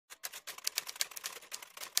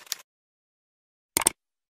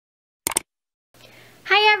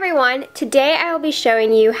everyone, today I will be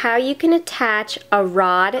showing you how you can attach a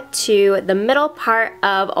rod to the middle part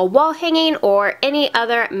of a wall hanging or any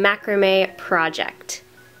other macrame project.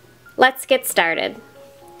 Let's get started.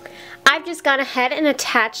 I've just gone ahead and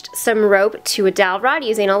attached some rope to a dowel rod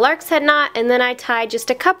using a lark's head knot, and then I tied just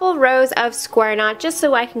a couple rows of square knot just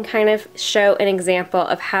so I can kind of show an example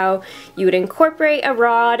of how you would incorporate a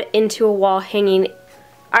rod into a wall hanging.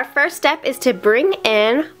 Our first step is to bring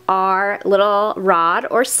in our little rod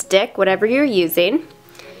or stick, whatever you're using,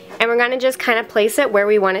 and we're going to just kind of place it where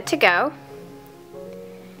we want it to go.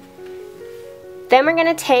 Then we're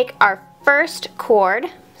going to take our first cord,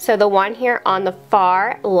 so the one here on the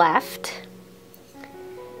far left,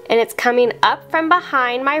 and it's coming up from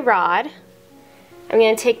behind my rod. I'm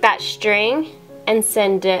going to take that string and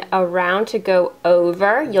send it around to go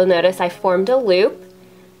over. You'll notice I formed a loop.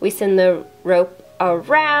 We send the rope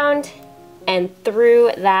around and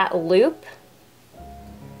through that loop,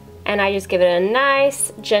 and I just give it a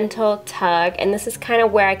nice gentle tug, and this is kind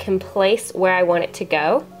of where I can place where I want it to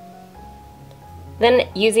go. Then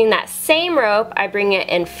using that same rope, I bring it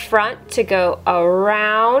in front to go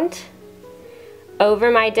around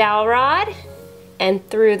over my dowel rod and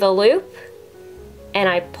through the loop, and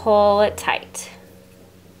I pull it tight.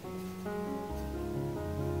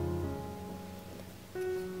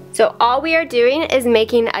 So all we are doing is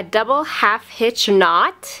making a double half hitch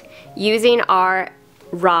knot using our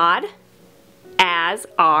rod as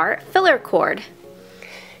our filler cord.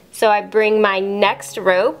 So I bring my next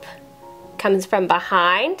rope, comes from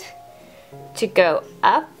behind, to go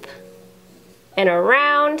up and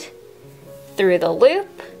around through the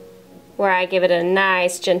loop, where I give it a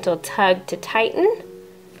nice gentle tug to tighten.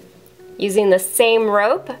 Using the same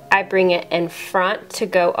rope, I bring it in front to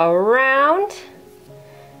go around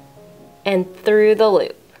and through the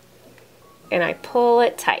loop, and I pull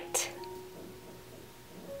it tight.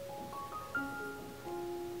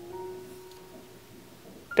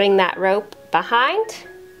 Bring that rope behind,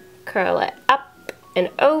 curl it up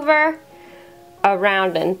and over,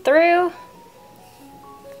 around and through,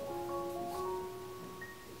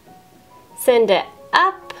 send it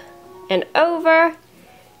up and over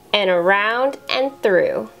and around and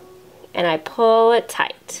through, and I pull it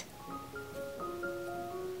tight.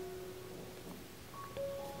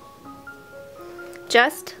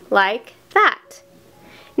 Just like that.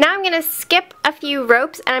 Now I'm going to skip a few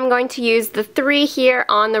ropes, and I'm going to use the 3 here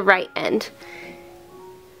on the right end.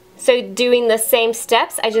 So doing the same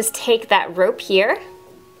steps, I just take that rope here,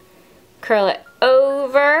 curl it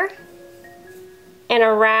over and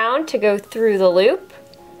around to go through the loop,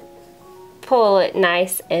 pull it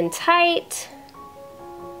nice and tight,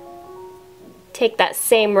 take that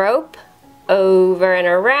same rope over and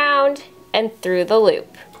around and through the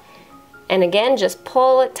loop. And again, just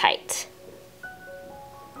pull it tight.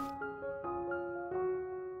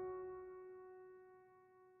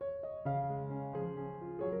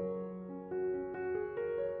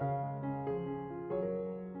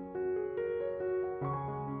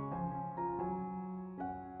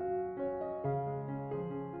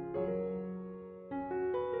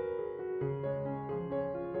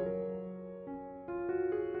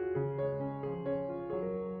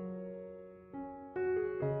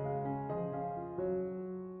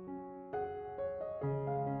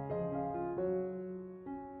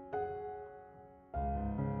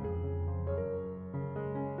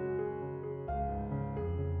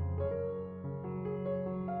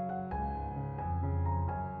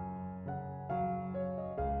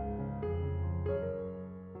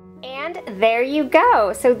 And there you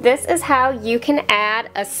go. So this is how you can add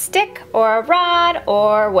a stick or a rod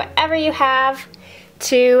or whatever you have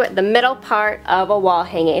to the middle part of a wall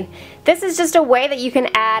hanging. This is just a way that you can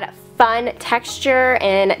add fun texture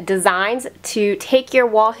and designs to take your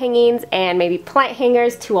wall hangings and maybe plant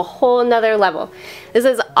hangers to a whole nother level. This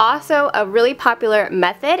is also a really popular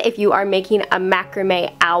method if you are making a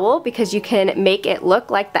macrame owl, because you can make it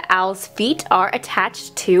look like the owl's feet are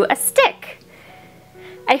attached to a stick.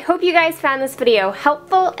 I hope you guys found this video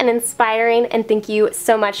helpful and inspiring, and thank you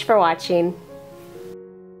so much for watching.